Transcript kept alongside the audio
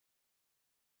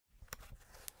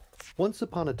Once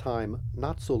upon a time,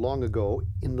 not so long ago,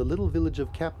 in the little village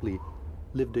of Kapli,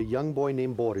 lived a young boy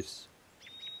named Boris.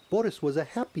 Boris was a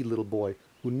happy little boy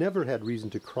who never had reason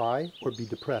to cry or be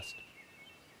depressed.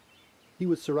 He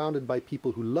was surrounded by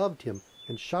people who loved him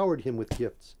and showered him with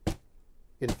gifts.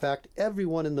 In fact,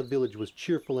 everyone in the village was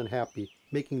cheerful and happy,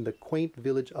 making the quaint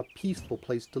village a peaceful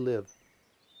place to live.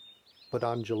 But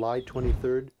on July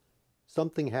 23rd,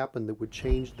 something happened that would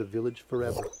change the village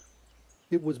forever.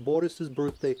 It was Boris's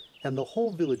birthday, and the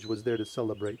whole village was there to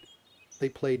celebrate. They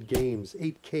played games,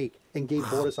 ate cake, and gave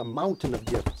Boris a mountain of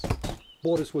gifts.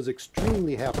 Boris was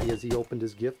extremely happy as he opened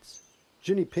his gifts.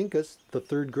 Ginny Pincus, the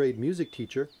third-grade music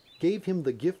teacher, gave him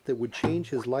the gift that would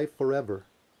change his life forever: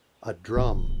 a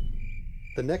drum.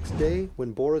 The next day,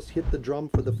 when Boris hit the drum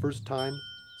for the first time,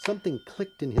 something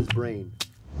clicked in his brain.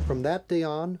 From that day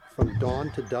on, from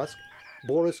dawn to dusk,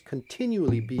 Boris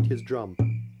continually beat his drum.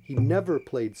 He never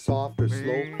played soft or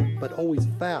slow, but always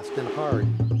fast and hard,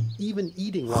 even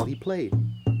eating while he played.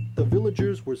 The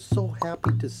villagers were so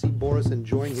happy to see Boris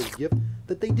enjoying his gift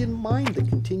that they didn't mind the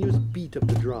continuous beat of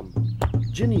the drum.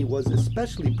 Ginny was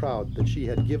especially proud that she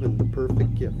had given the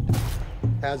perfect gift.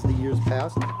 As the years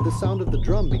passed, the sound of the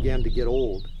drum began to get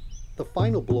old. The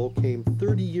final blow came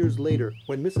 30 years later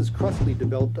when Mrs. Crustley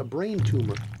developed a brain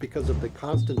tumor because of the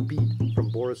constant beat from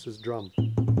Boris's drum.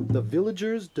 The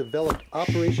villagers developed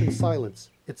Operation Silence,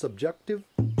 its objective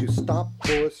to stop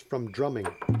Boris from drumming.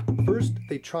 First,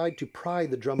 they tried to pry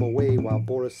the drum away while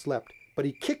Boris slept, but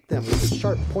he kicked them with his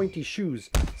sharp, pointy shoes,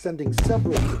 sending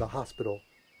several to the hospital.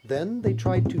 Then they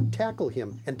tried to tackle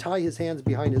him and tie his hands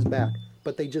behind his back,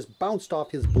 but they just bounced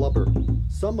off his blubber.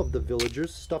 Some of the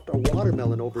villagers stuffed a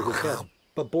watermelon over his head,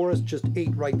 but Boris just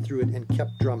ate right through it and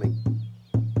kept drumming.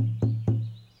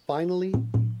 Finally,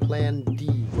 Plan D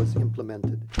was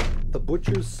implemented. The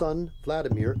butcher's son,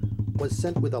 Vladimir, was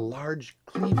sent with a large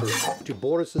cleaver to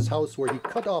Boris's house where he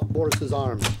cut off Boris's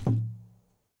arms.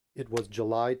 It was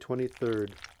July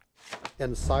 23rd,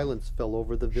 and silence fell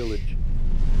over the village.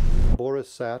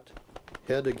 Boris sat,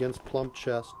 head against plump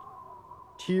chest,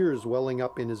 tears welling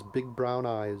up in his big brown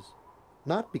eyes,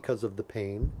 not because of the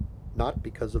pain, not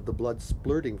because of the blood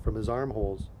splurting from his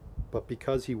armholes, but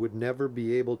because he would never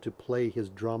be able to play his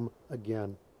drum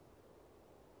again.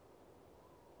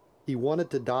 He wanted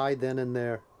to die then and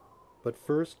there, but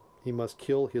first he must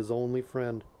kill his only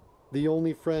friend, the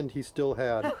only friend he still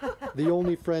had, the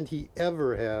only friend he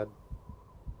ever had.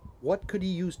 What could he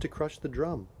use to crush the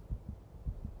drum?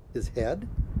 His head?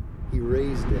 He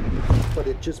raised it, but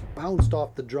it just bounced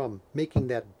off the drum, making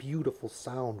that beautiful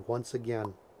sound once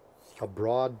again. A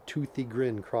broad, toothy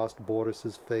grin crossed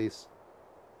Boris's face.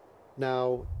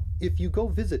 Now, if you go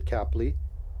visit Kapli,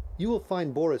 you will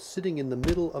find Boris sitting in the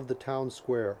middle of the town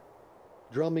square,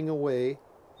 drumming away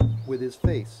with his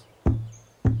face.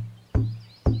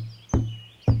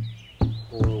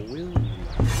 Or will